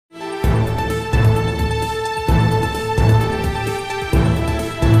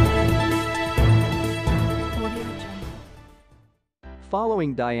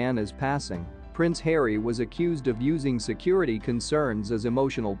Following Diana's passing, Prince Harry was accused of using security concerns as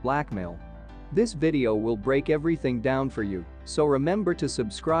emotional blackmail. This video will break everything down for you, so remember to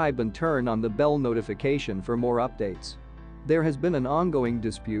subscribe and turn on the bell notification for more updates. There has been an ongoing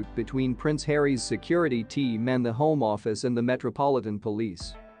dispute between Prince Harry's security team and the Home Office and the Metropolitan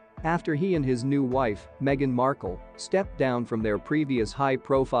Police. After he and his new wife, Meghan Markle, stepped down from their previous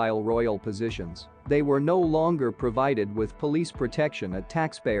high-profile royal positions, they were no longer provided with police protection at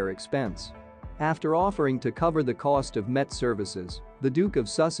taxpayer expense. After offering to cover the cost of Met services, the Duke of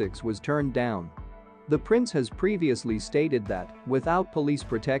Sussex was turned down. The prince has previously stated that, without police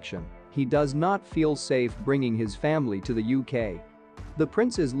protection, he does not feel safe bringing his family to the UK. The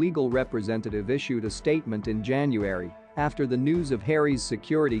prince's legal representative issued a statement in January after the news of Harry's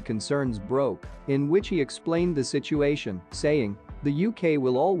security concerns broke, in which he explained the situation, saying, "The UK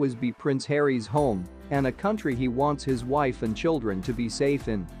will always be Prince Harry's home and a country he wants his wife and children to be safe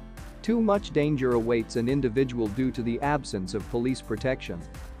in. Too much danger awaits an individual due to the absence of police protection."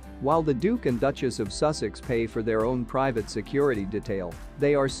 While the Duke and Duchess of Sussex pay for their own private security detail,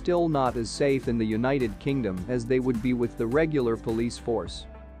 they are still not as safe in the United Kingdom as they would be with the regular police force.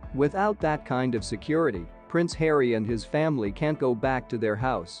 Without that kind of security, Prince Harry and his family can't go back to their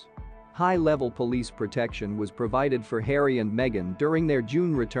house. High-level police protection was provided for Harry and Meghan during their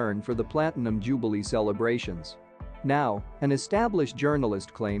June return for the Platinum Jubilee celebrations. Now, an established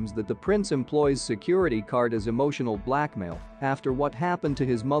journalist claims that the prince employs security card as emotional blackmail after what happened to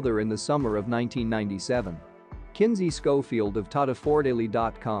his mother in the summer of 1997. Kinsey Schofield of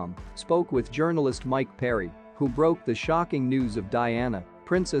TataFordaily.com spoke with journalist Mike Perry, who broke the shocking news of Diana,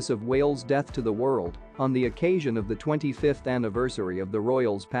 Princess of Wales' death to the world on the occasion of the 25th anniversary of the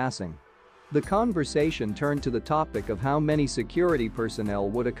royal's passing. The conversation turned to the topic of how many security personnel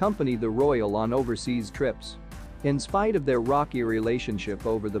would accompany the royal on overseas trips. In spite of their rocky relationship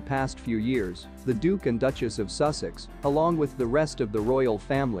over the past few years, the Duke and Duchess of Sussex, along with the rest of the royal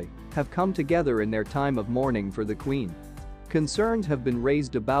family, have come together in their time of mourning for the Queen. Concerns have been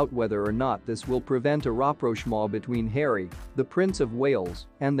raised about whether or not this will prevent a rapprochement between Harry, the Prince of Wales,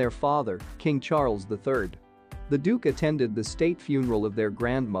 and their father, King Charles III. The Duke attended the state funeral of their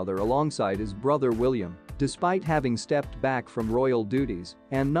grandmother alongside his brother William, despite having stepped back from royal duties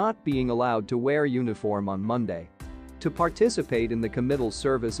and not being allowed to wear uniform on Monday. To participate in the committal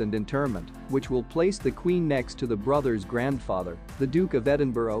service and interment, which will place the Queen next to the brother's grandfather, the Duke of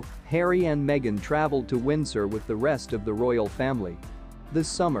Edinburgh, Harry and Meghan traveled to Windsor with the rest of the royal family. This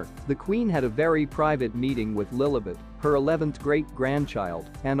summer, the Queen had a very private meeting with Lilibet, her 11th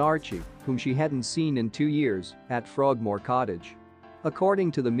great-grandchild, and Archie, whom she hadn't seen in 2 years, at Frogmore Cottage. According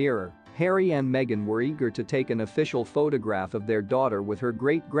to the Mirror, Harry and Meghan were eager to take an official photograph of their daughter with her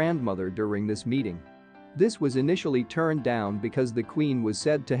great-grandmother during this meeting. This was initially turned down because the Queen was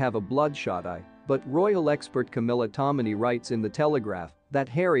said to have a bloodshot eye, but royal expert Camilla Tominey writes in The Telegraph that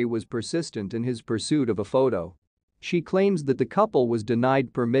Harry was persistent in his pursuit of a photo. She claims that the couple was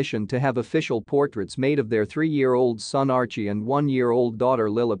denied permission to have official portraits made of their 3-year-old son Archie and 1-year-old daughter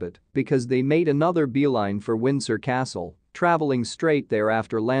Lilibet because they made another beeline for Windsor Castle, traveling straight there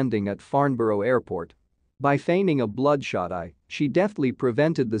after landing at Farnborough Airport. By feigning a bloodshot eye, she deftly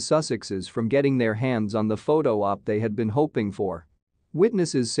prevented the Sussexes from getting their hands on the photo op they had been hoping for.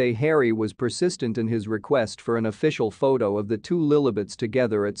 Witnesses say Harry was persistent in his request for an official photo of the two Lilibets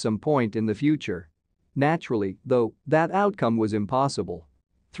together at some point in the future. Naturally, though, that outcome was impossible.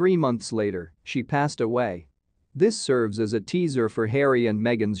 3 months later, she passed away. This serves as a teaser for Harry and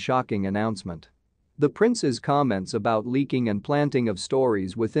Meghan's shocking announcement. The prince's comments about leaking and planting of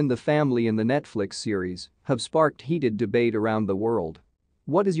stories within the family in the Netflix series have sparked heated debate around the world.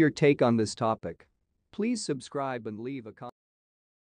 What is your take on this topic? Please subscribe and leave a comment.